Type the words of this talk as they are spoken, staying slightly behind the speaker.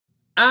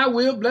I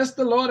will bless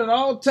the Lord at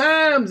all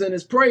times, and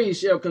his praise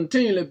shall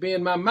continually be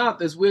in my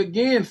mouth as we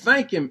again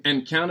thank him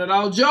and count it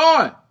all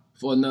joy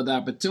for another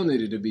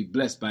opportunity to be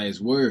blessed by his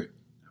word.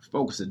 Our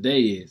focus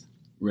today is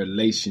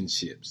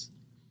relationships.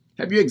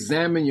 Have you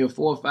examined your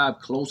 4 or 5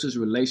 closest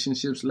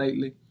relationships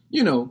lately?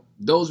 You know,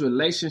 those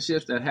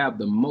relationships that have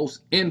the most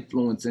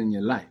influence in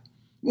your life.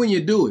 When you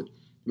do it,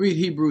 read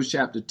Hebrews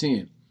chapter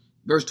 10.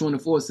 Verse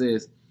 24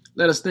 says,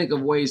 let us think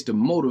of ways to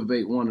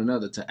motivate one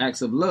another to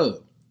acts of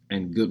love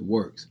and good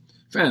works.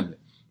 Family,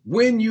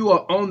 when you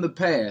are on the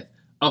path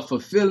of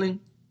fulfilling,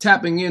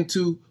 tapping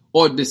into,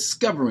 or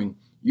discovering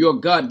your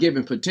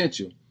God-given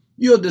potential,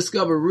 you'll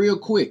discover real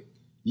quick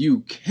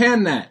you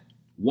cannot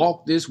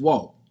walk this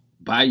walk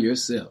by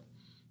yourself.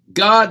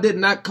 God did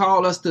not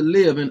call us to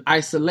live in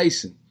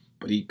isolation,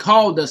 but he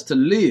called us to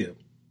live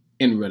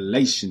in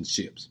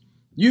relationships.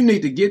 You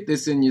need to get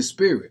this in your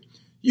spirit.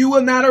 You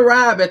will not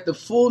arrive at the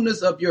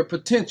fullness of your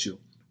potential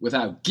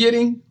without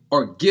getting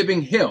or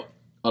giving help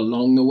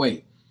along the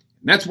way.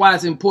 And that's why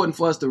it's important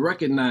for us to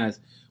recognize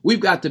we've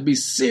got to be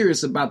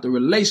serious about the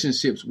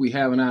relationships we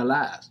have in our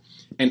lives.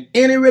 And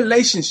any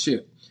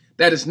relationship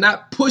that is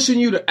not pushing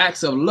you to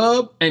acts of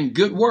love and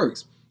good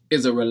works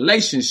is a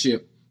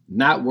relationship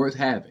not worth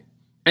having.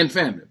 And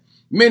family,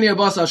 many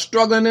of us are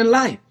struggling in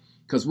life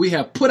because we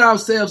have put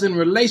ourselves in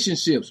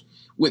relationships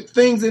with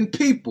things and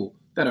people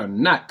that are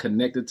not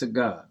connected to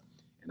God.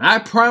 And I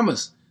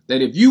promise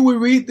that if you will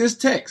read this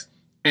text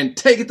and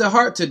take it to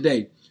heart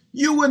today,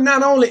 you will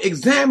not only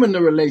examine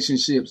the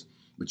relationships,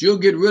 but you'll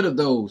get rid of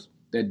those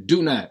that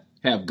do not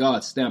have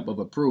God's stamp of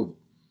approval.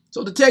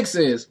 So the text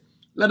says,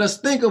 let us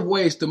think of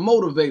ways to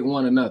motivate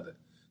one another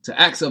to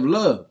acts of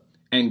love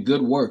and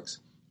good works.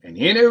 And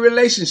any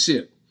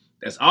relationship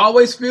that's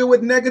always filled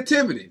with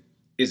negativity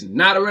is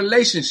not a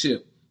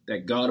relationship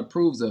that God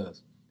approves of.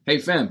 Hey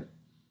family,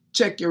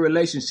 check your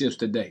relationships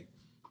today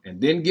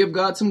and then give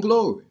God some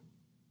glory.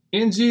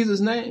 In Jesus'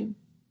 name,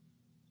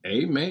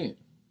 amen.